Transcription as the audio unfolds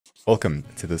Welcome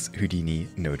to this Houdini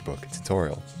notebook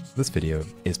tutorial. This video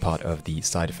is part of the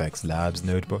SideFX Labs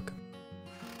notebook.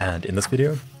 And in this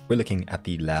video, we're looking at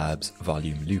the Labs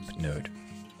volume loop node.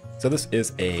 So this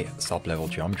is a sub-level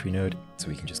geometry node, so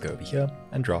we can just go over here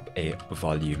and drop a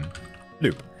volume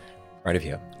loop. Right over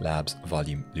here, Labs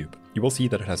volume loop. You will see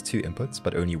that it has two inputs,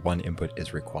 but only one input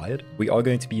is required. We are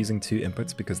going to be using two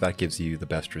inputs because that gives you the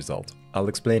best result. I'll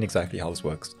explain exactly how this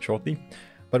works shortly,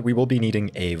 but we will be needing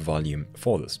a volume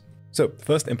for this. So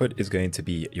first input is going to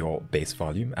be your base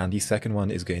volume, and the second one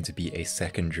is going to be a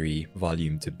secondary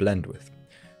volume to blend with.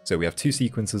 So we have two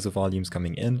sequences of volumes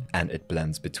coming in, and it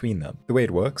blends between them. The way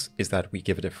it works is that we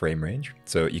give it a frame range.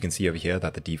 So you can see over here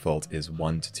that the default is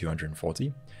 1 to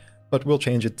 240, but we'll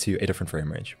change it to a different frame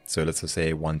range. So let's just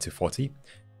say 1 to 40,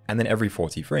 and then every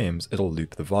 40 frames, it'll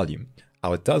loop the volume.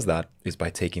 How it does that is by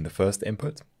taking the first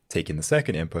input, taking the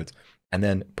second input, and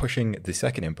then pushing the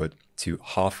second input to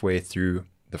halfway through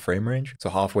the frame range, so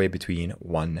halfway between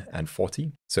 1 and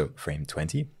 40, so frame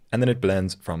 20, and then it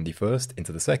blends from the first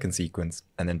into the second sequence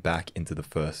and then back into the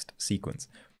first sequence.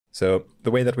 So the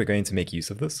way that we're going to make use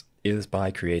of this is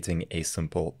by creating a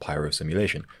simple pyro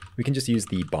simulation. We can just use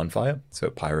the Bonfire, so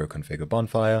pyro configure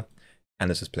Bonfire, and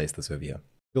let's just place this over here.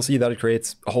 You'll see that it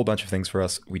creates a whole bunch of things for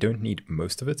us. We don't need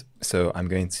most of it, so I'm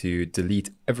going to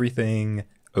delete everything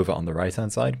over on the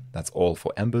right-hand side. That's all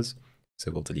for embers. So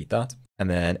we'll delete that.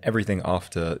 And then everything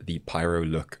after the pyro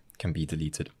look can be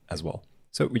deleted as well.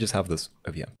 So we just have this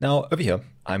over here. Now over here,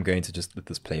 I'm going to just let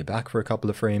this play back for a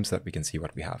couple of frames so that we can see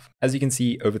what we have. As you can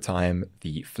see, over time,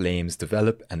 the flames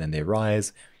develop and then they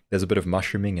rise. There's a bit of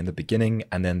mushrooming in the beginning,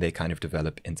 and then they kind of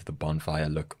develop into the bonfire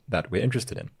look that we're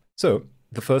interested in. So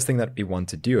the first thing that we want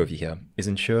to do over here is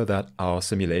ensure that our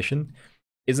simulation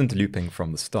isn't looping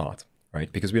from the start,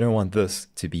 right? Because we don't want this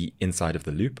to be inside of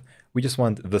the loop. We just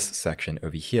want this section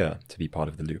over here to be part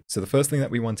of the loop. So the first thing that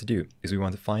we want to do is we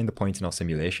want to find the point in our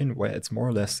simulation where it's more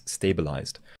or less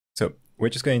stabilized. So we're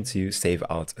just going to save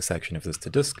out a section of this to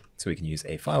disk, so we can use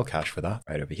a file cache for that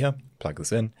right over here, plug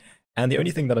this in. And the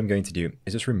only thing that I'm going to do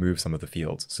is just remove some of the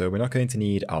fields. So we're not going to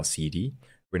need our CD.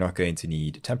 We're not going to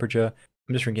need temperature.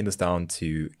 I'm just shrinking this down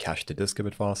to cache to disk a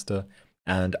bit faster,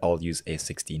 and I'll use a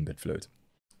 16-bit float.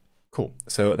 Cool.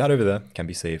 So that over there can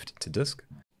be saved to disk.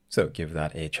 So give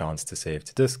that a chance to save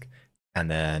to disk, and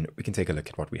then we can take a look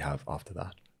at what we have after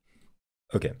that.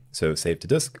 Okay, so save to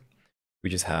disk. We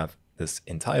just have this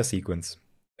entire sequence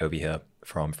over here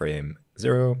from frame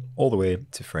 0 all the way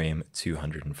to frame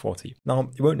 240. Now,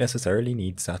 you won't necessarily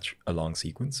need such a long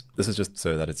sequence. This is just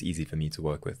so that it's easy for me to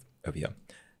work with over here.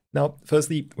 Now,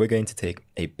 firstly, we're going to take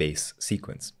a base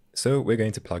sequence. So we're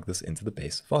going to plug this into the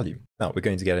base volume. Now we're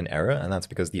going to get an error, and that's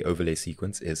because the overlay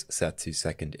sequence is set to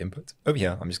second input. Over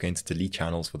here, I'm just going to delete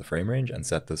channels for the frame range and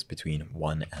set this between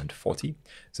 1 and 40.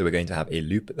 So we're going to have a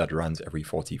loop that runs every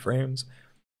 40 frames.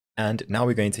 And now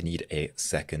we're going to need a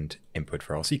second input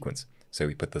for our sequence. So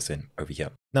we put this in over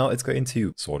here. Now it's going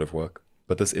to sort of work,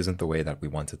 but this isn't the way that we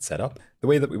want it set up. The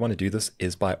way that we want to do this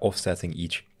is by offsetting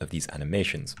each of these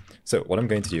animations. So what I'm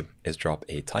going to do is drop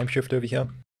a time shift over here.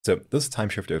 So this time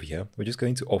shift over here, we're just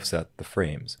going to offset the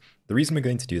frames. The reason we're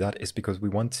going to do that is because we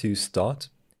want to start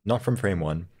not from frame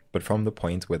 1, but from the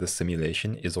point where the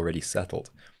simulation is already settled.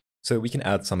 So we can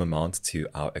add some amount to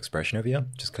our expression over here.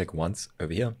 Just click once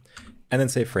over here, and then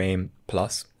say frame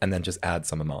plus, and then just add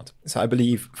some amount. So I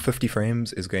believe 50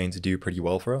 frames is going to do pretty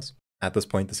well for us. At this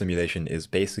point, the simulation is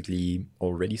basically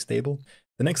already stable.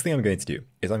 The next thing I'm going to do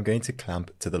is I'm going to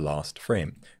clamp to the last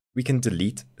frame. We can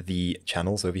delete the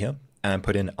channels over here and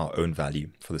put in our own value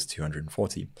for this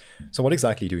 240. So what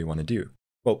exactly do we want to do?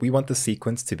 Well, we want the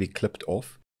sequence to be clipped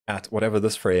off at whatever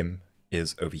this frame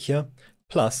is over here,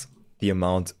 plus the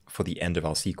amount for the end of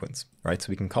our sequence, right?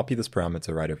 So we can copy this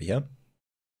parameter right over here.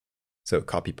 So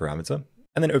copy parameter,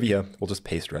 and then over here, we'll just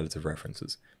paste relative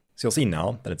references. So you'll see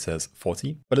now that it says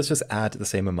 40, but let's just add the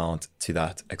same amount to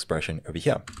that expression over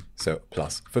here. So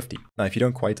plus 50. Now, if you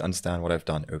don't quite understand what I've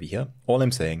done over here, all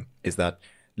I'm saying is that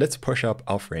let's push up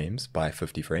our frames by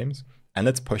 50 frames, and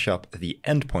let's push up the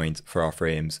endpoint for our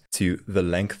frames to the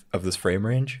length of this frame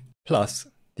range, plus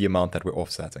the amount that we're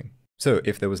offsetting. So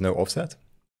if there was no offset,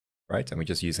 right, and we're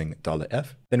just using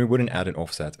 $F, then we wouldn't add an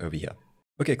offset over here.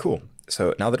 Okay, cool.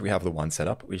 So now that we have the one set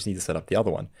up, we just need to set up the other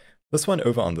one. This one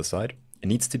over on this side, it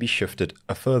needs to be shifted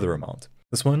a further amount.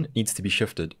 This one needs to be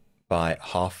shifted by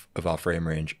half of our frame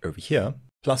range over here,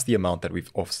 plus the amount that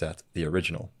we've offset the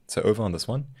original. So over on this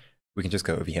one, we can just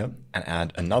go over here and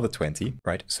add another 20,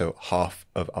 right? So half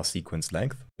of our sequence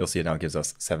length. You'll see it now gives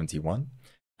us 71.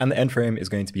 And the end frame is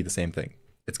going to be the same thing.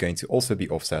 It's going to also be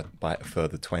offset by a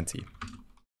further 20.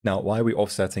 Now, why are we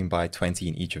offsetting by 20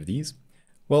 in each of these?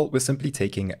 Well, we're simply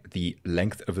taking the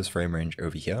length of this frame range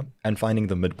over here and finding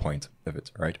the midpoint of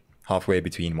it, right? Halfway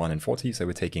between 1 and 40, so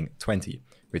we're taking 20.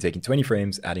 We're taking 20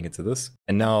 frames, adding it to this,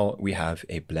 and now we have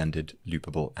a blended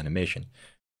loopable animation.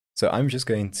 So I'm just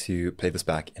going to play this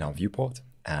back in our viewport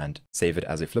and save it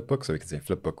as a flipbook, so we can say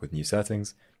flipbook with new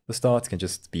settings. The start can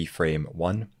just be frame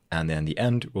 1, and then the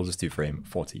end, we'll just do frame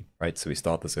 40, right? So we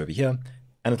start this over here,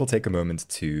 and it'll take a moment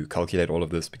to calculate all of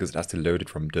this because it has to load it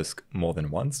from disk more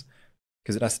than once,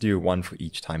 because it has to do one for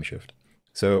each time shift.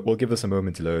 So we'll give this a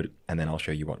moment to load, and then I'll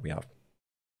show you what we have.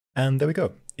 And there we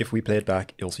go. If we play it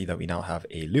back, you'll see that we now have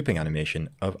a looping animation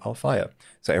of our fire.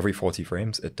 So every 40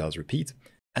 frames, it does repeat,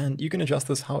 and you can adjust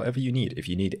this however you need. If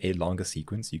you need a longer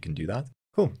sequence, you can do that.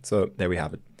 Cool, so there we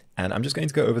have it. And I'm just going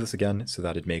to go over this again so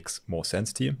that it makes more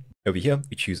sense to you. Over here,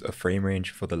 we choose a frame range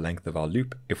for the length of our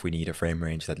loop. If we need a frame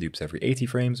range that loops every 80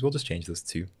 frames, we'll just change this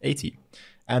to 80.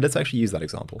 And let's actually use that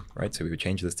example, right? So we would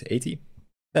change this to 80.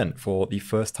 Then for the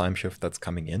first time shift that's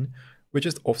coming in, we're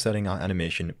just offsetting our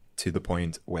animation to the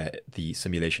point where the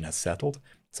simulation has settled.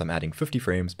 So I'm adding 50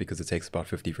 frames because it takes about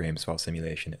 50 frames for our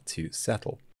simulation to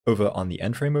settle. Over on the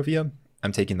end frame over here,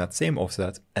 I'm taking that same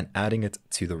offset and adding it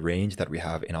to the range that we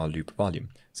have in our loop volume.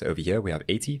 So over here we have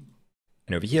 80,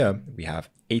 and over here we have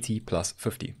 80 plus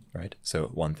 50, right? So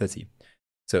 130.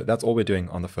 So that's all we're doing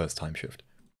on the first time shift.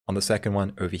 On the second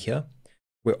one over here,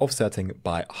 we're offsetting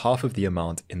by half of the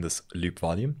amount in this loop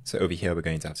volume. So over here, we're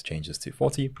going to have to change this to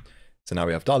 40. So now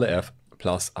we have $F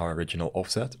plus our original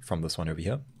offset from this one over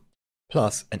here,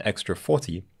 plus an extra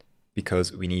 40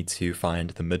 because we need to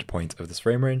find the midpoint of this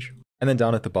frame range. And then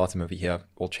down at the bottom over here,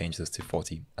 we'll change this to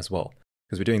 40 as well,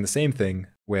 because we're doing the same thing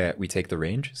where we take the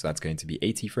range. So that's going to be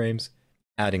 80 frames,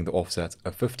 adding the offset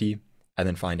of 50, and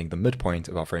then finding the midpoint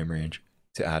of our frame range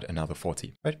to add another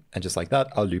 40, right? And just like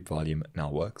that, our loop volume now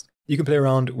works. You can play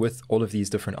around with all of these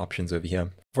different options over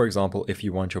here. For example, if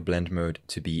you want your blend mode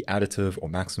to be additive or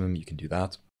maximum, you can do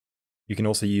that. You can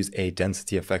also use a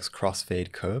density effects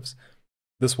crossfade curves.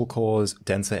 This will cause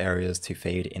denser areas to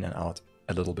fade in and out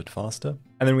a little bit faster.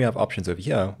 And then we have options over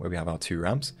here where we have our 2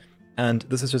 ramps. And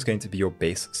this is just going to be your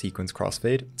base sequence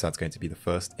crossfade. So that's going to be the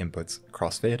first input's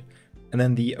crossfade. And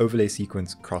then the overlay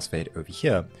sequence crossfade over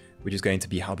here, which is going to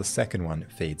be how the second one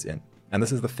fades in. And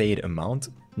this is the fade amount,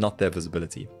 not their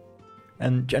visibility.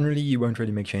 And generally you won't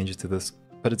really make changes to this,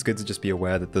 but it's good to just be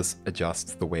aware that this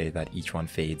adjusts the way that each one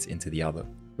fades into the other.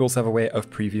 We also have a way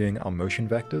of previewing our motion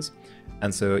vectors,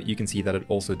 and so you can see that it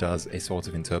also does a sort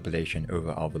of interpolation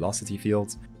over our velocity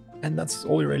fields, and that's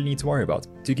all we really need to worry about.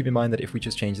 Do keep in mind that if we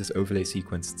just change this overlay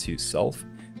sequence to self,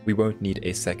 we won't need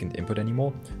a second input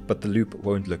anymore, but the loop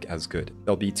won't look as good.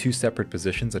 There'll be 2 separate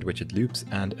positions at which it loops,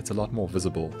 and it's a lot more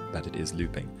visible that it is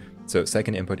looping. So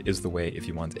second input is the way if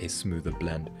you want a smoother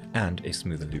blend and a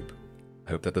smoother loop.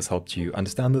 I hope that this helped you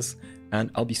understand this,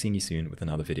 and I'll be seeing you soon with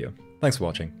another video. Thanks for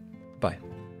watching. Bye.